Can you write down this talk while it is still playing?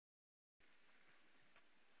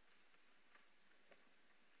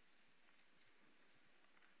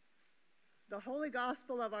The Holy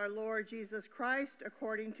Gospel of our Lord Jesus Christ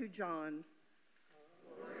according to John.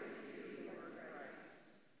 Glory to you, Lord Christ.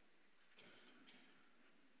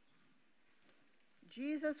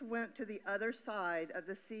 Jesus went to the other side of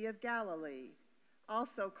the Sea of Galilee,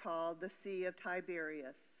 also called the Sea of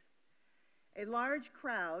Tiberias. A large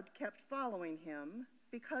crowd kept following him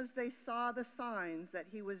because they saw the signs that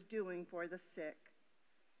he was doing for the sick.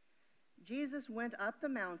 Jesus went up the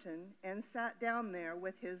mountain and sat down there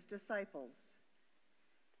with his disciples.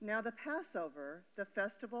 Now the Passover, the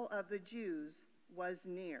festival of the Jews, was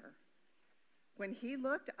near. When he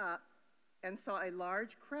looked up and saw a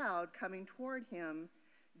large crowd coming toward him,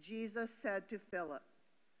 Jesus said to Philip,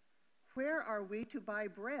 "Where are we to buy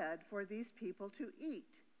bread for these people to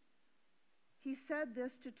eat?" He said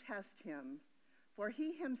this to test him, for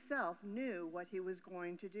he himself knew what he was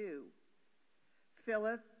going to do.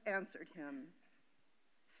 Philip answered him,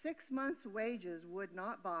 6 months' wages would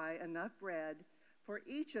not buy enough bread for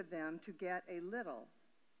each of them to get a little.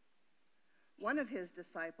 One of his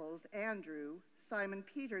disciples, Andrew, Simon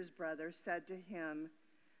Peter's brother, said to him,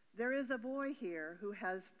 "There is a boy here who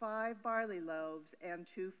has 5 barley loaves and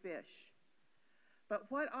 2 fish.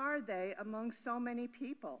 But what are they among so many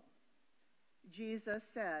people?" Jesus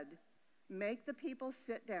said, "Make the people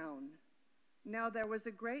sit down." Now there was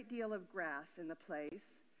a great deal of grass in the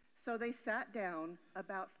place, so they sat down,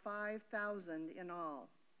 about 5,000 in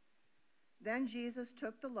all. Then Jesus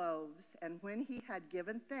took the loaves, and when he had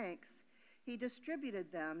given thanks, he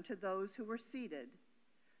distributed them to those who were seated.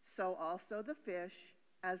 So also the fish,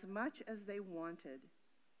 as much as they wanted.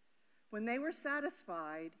 When they were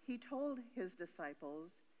satisfied, he told his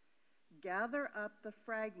disciples, "Gather up the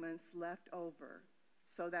fragments left over,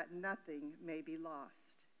 so that nothing may be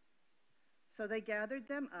lost." So they gathered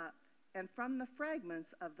them up, and from the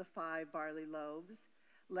fragments of the 5 barley loaves,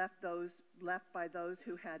 left by those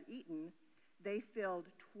who had eaten, they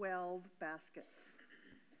filled 12 baskets.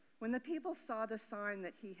 When the people saw the sign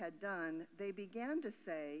that he had done, they began to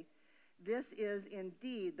say, "This is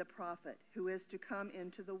indeed the prophet who is to come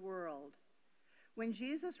into the world." When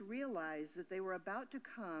Jesus realized that they were about to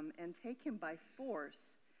come and take him by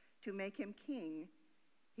force to make him king,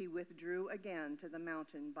 he withdrew again to the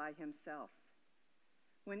mountain by himself.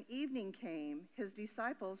 When evening came, his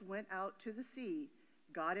disciples went out to the sea,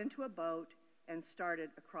 got into a boat, and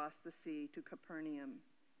started across the sea to Capernaum.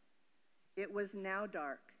 It was now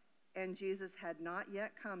dark, and Jesus had not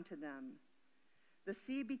yet come to them. The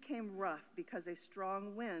sea became rough because a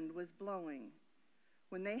strong wind was blowing.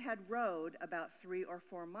 When they had rowed about 3 or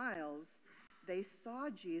 4 miles, they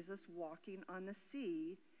saw Jesus walking on the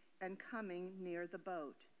sea and coming near the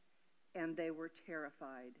boat, and they were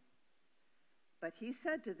terrified. But he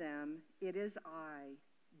said to them, "It is I,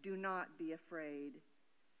 do not be afraid."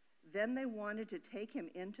 Then they wanted to take him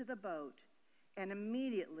into the boat, and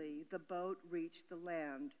immediately the boat reached the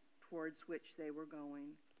land towards which they were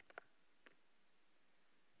going.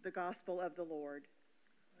 The Gospel of the Lord.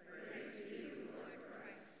 Praise to you, Lord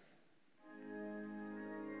Christ.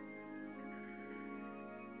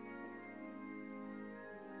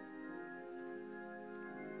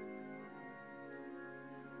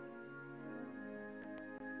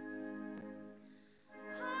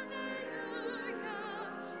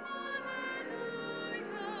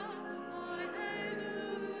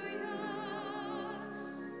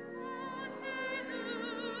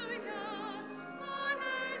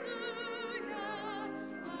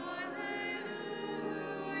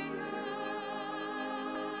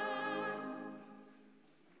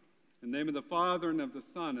 In the name of the Father, and of the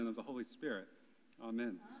Son, and of the Holy Spirit.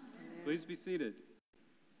 Amen. Amen. Please be seated.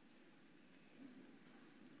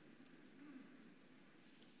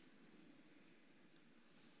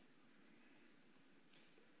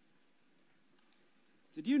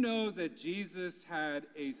 Did you know that Jesus had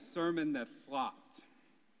a sermon that flopped?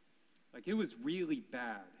 Like, it was really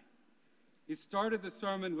bad. He started the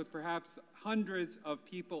sermon with perhaps hundreds of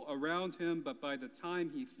people around him, but by the time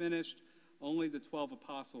he finished, only the 12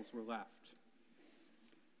 apostles were left.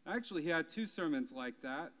 Actually, he had 2 sermons like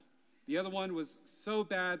that. The other one was so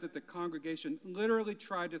bad that the congregation literally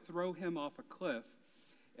tried to throw him off a cliff.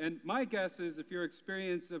 And my guess is if your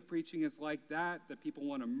experience of preaching is like that people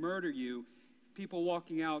want to murder you, people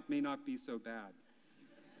walking out may not be so bad.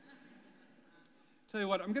 Tell you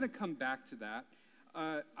what, I'm going to come back to that.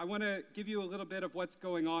 I want to give you a little bit of what's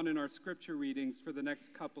going on in our scripture readings for the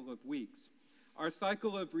next couple of weeks. Our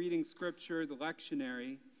cycle of reading scripture, the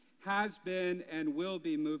lectionary, has been and will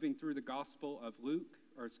be moving through the Gospel of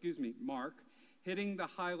Mark, hitting the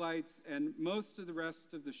highlights and most of the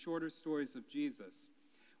rest of the shorter stories of Jesus.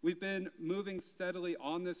 We've been moving steadily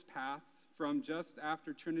on this path from just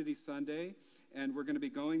after Trinity Sunday, and we're going to be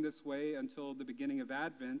going this way until the beginning of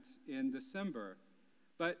Advent in December.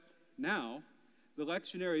 But now, the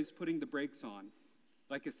lectionary is putting the brakes on,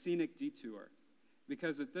 like a scenic detour,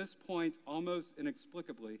 because at this point, almost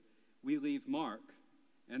inexplicably, we leave Mark.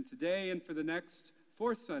 And today and for the next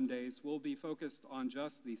 4 Sundays, we'll be focused on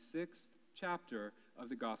just the 6th chapter of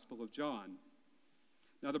the Gospel of John.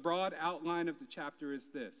 Now, the broad outline of the chapter is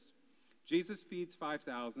this. Jesus feeds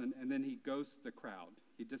 5,000, and then he ghosts the crowd.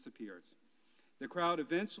 He disappears. The crowd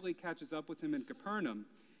eventually catches up with him in Capernaum,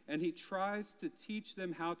 and he tries to teach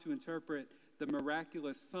them how to interpret the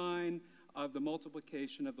miraculous sign of the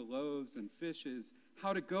multiplication of the loaves and fishes,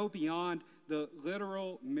 how to go beyond the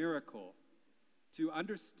literal miracle to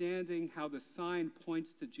understanding how the sign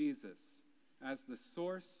points to Jesus as the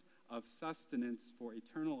source of sustenance for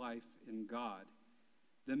eternal life in God.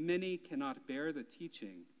 The many cannot bear the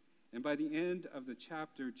teaching, and by the end of the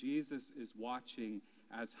chapter, Jesus is watching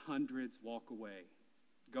as hundreds walk away,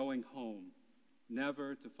 going home,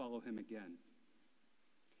 never to follow him again.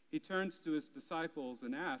 He turns to his disciples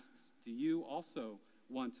and asks, "Do you also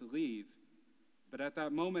want to leave?" But at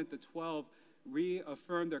that moment, the 12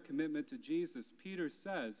 reaffirm their commitment to Jesus. Peter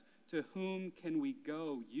says, "To whom can we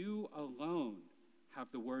go? You alone have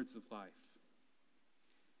the words of life."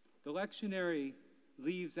 The lectionary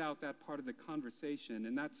leaves out that part of the conversation,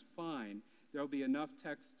 and that's fine. There'll be enough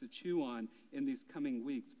text to chew on in these coming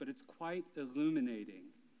weeks, but it's quite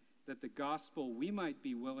illuminating that the gospel we might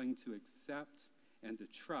be willing to accept and to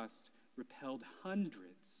trust repelled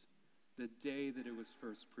hundreds the day that it was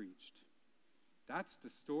first preached. That's the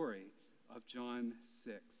story of John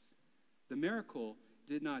 6. The miracle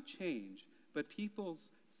did not change, but people's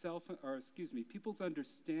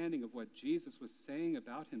understanding of what Jesus was saying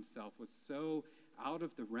about himself was so out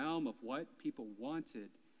of the realm of what people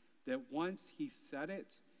wanted that once he said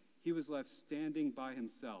it, he was left standing by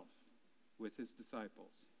himself with his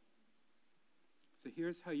disciples. So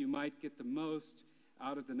here's how you might get the most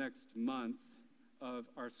out of the next month of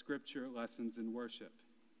our scripture lessons in worship.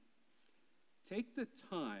 Take the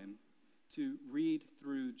time to read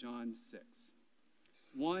through John 6.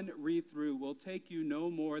 One read-through will take you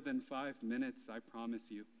no more than 5 minutes, I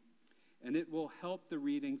promise you, and it will help the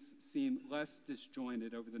readings seem less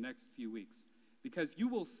disjointed over the next few weeks, because you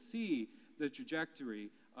will see the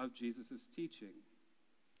trajectory of Jesus' teaching.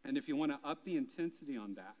 And if you want to up the intensity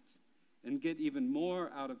on that and get even more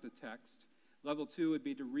out of the text, level 2 would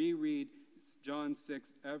be to reread John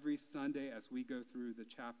 6 every Sunday as we go through the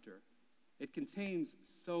chapter. It contains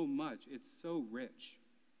so much. It's so rich.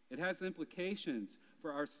 It has implications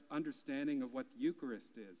for our understanding of what the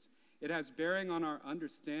Eucharist is. It has bearing on our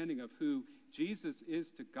understanding of who Jesus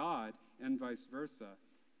is to God and vice versa.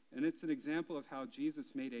 And it's an example of how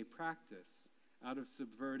Jesus made a practice out of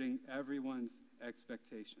subverting everyone's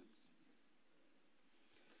expectations.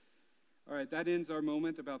 All right, that ends our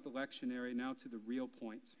moment about the lectionary. Now to the real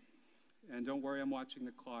point. And don't worry, I'm watching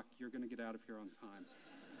the clock. You're going to get out of here on time.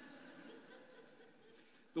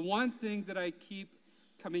 The one thing that I keep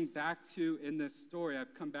coming back to in this story,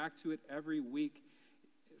 I've come back to it every week,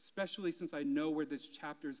 especially since I know where this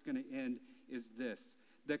chapter is going to end, is this: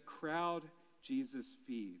 the crowd Jesus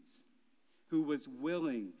feeds, who was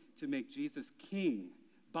willing to make Jesus king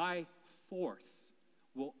by force,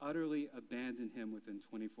 will utterly abandon him within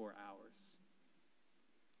 24 hours.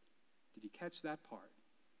 Did you catch that part?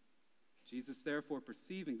 Jesus, therefore,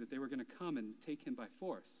 perceiving that they were going to come and take him by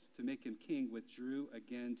force to make him king, withdrew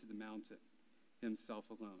again to the mountain, himself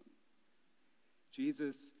alone.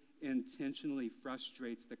 Jesus intentionally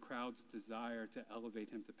frustrates the crowd's desire to elevate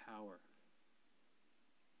him to power.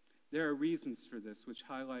 There are reasons for this, which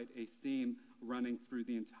highlight a theme running through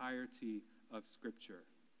the entirety of Scripture.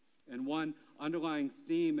 And one underlying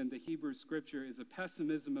theme in the Hebrew Scripture is a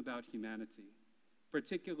pessimism about humanity,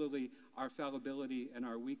 particularly our fallibility and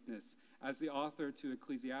our weakness. As the author to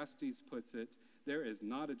Ecclesiastes puts it, there is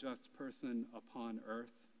not a just person upon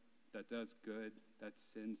earth that does good, that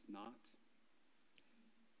sins not.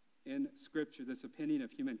 In Scripture, this opinion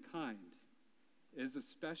of humankind is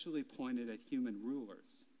especially pointed at human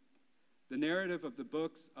rulers. The narrative of the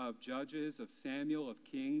books of Judges, of Samuel, of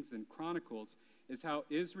Kings, and Chronicles is how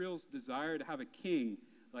Israel's desire to have a king,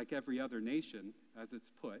 like every other nation, as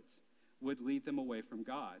it's put, would lead them away from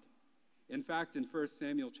God. In fact, in 1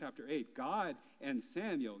 Samuel chapter 8, God and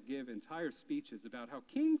Samuel give entire speeches about how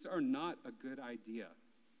kings are not a good idea.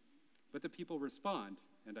 But the people respond,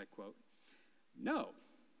 and I quote, "No,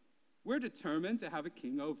 we're determined to have a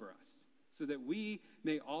king over us, so that we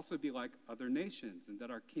may also be like other nations, and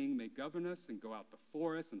that our king may govern us and go out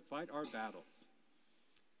before us and fight our battles."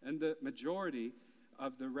 And the majority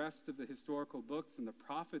of the rest of the historical books and the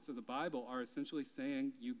prophets of the Bible are essentially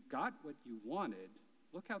saying, you got what you wanted.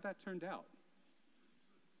 Look how that turned out.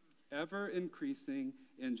 Ever increasing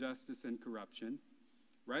injustice and corruption,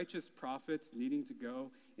 righteous prophets needing to go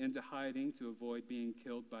into hiding to avoid being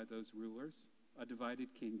killed by those rulers, a divided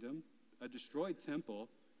kingdom, a destroyed temple,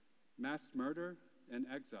 mass murder, and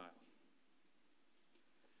exile.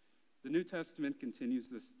 The New Testament continues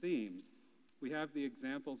this theme. We have the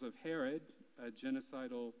examples of Herod, a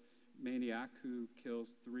genocidal maniac who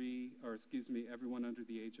kills everyone under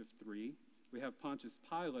the age of 3. We have Pontius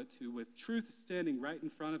Pilate, who with truth standing right in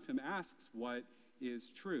front of him asks, what is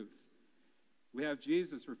truth? We have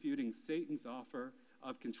Jesus refuting Satan's offer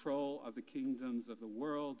of control of the kingdoms of the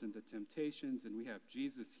world and the temptations, and we have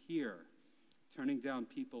Jesus here turning down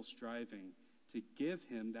people striving to give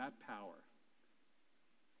him that power.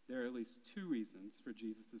 There are at least 2 reasons for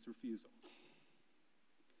Jesus' refusal.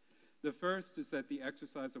 The first is that the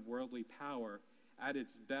exercise of worldly power, at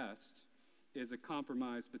its best, is a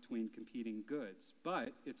compromise between competing goods,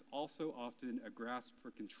 but it's also often a grasp for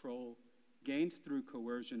control gained through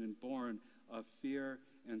coercion and born of fear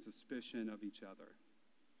and suspicion of each other.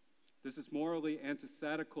 This is morally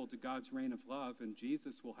antithetical to God's reign of love, and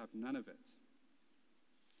Jesus will have none of it.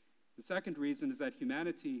 The second reason is that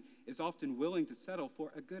humanity is often willing to settle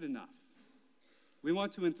for a good enough. We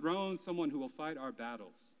want to enthrone someone who will fight our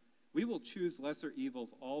battles. We will choose lesser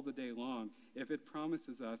evils all the day long if it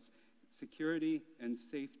promises us security and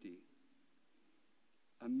safety.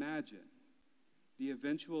 Imagine the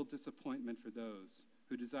eventual disappointment for those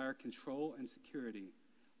who desire control and security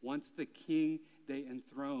once the king they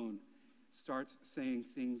enthrone starts saying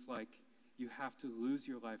things like, you have to lose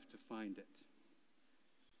your life to find it.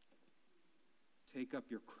 Take up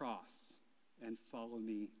your cross and follow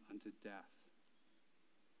me unto death.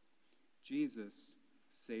 Jesus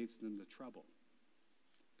saves them the trouble,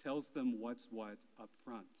 tells them what's what up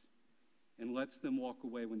front, and lets them walk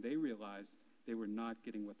away when they realized they were not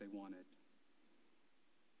getting what they wanted.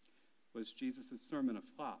 Was Jesus' sermon a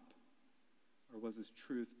flop, or was his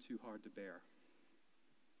truth too hard to bear?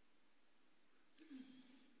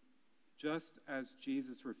 Just as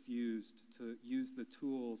Jesus refused to use the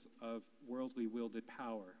tools of worldly wielded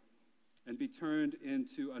power and be turned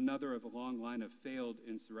into another of a long line of failed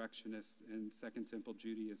insurrectionists in Second Temple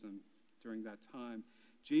Judaism during that time,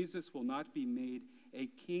 Jesus will not be made a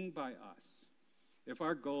king by us if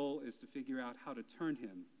our goal is to figure out how to turn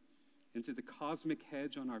him into the cosmic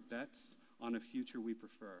hedge on our bets on a future we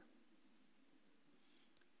prefer.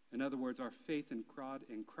 In other words, our faith in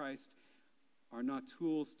Christ are not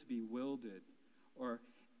tools to be wielded or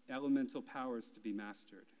elemental powers to be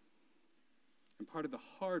mastered. And part of the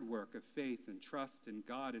hard work of faith and trust in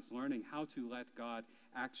God is learning how to let God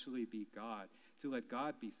actually be God, to let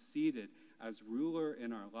God be seated as ruler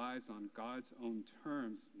in our lives on God's own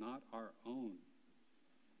terms, not our own.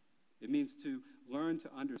 It means to learn to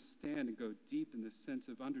understand and go deep in the sense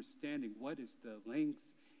of understanding what is the length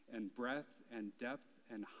and breadth and depth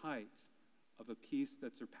and height of a peace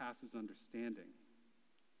that surpasses understanding.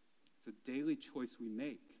 It's a daily choice we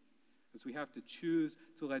make as we have to choose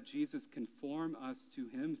to let Jesus conform us to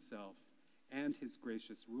himself and his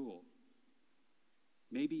gracious rule.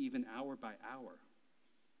 Maybe even hour by hour.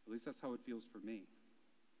 At least that's how it feels for me.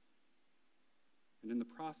 And in the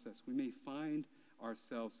process, we may find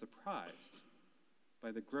ourselves surprised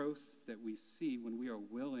by the growth that we see when we are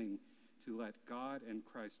willing to let God and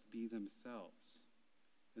Christ be themselves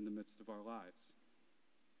in the midst of our lives.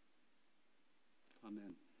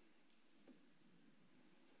 Amen.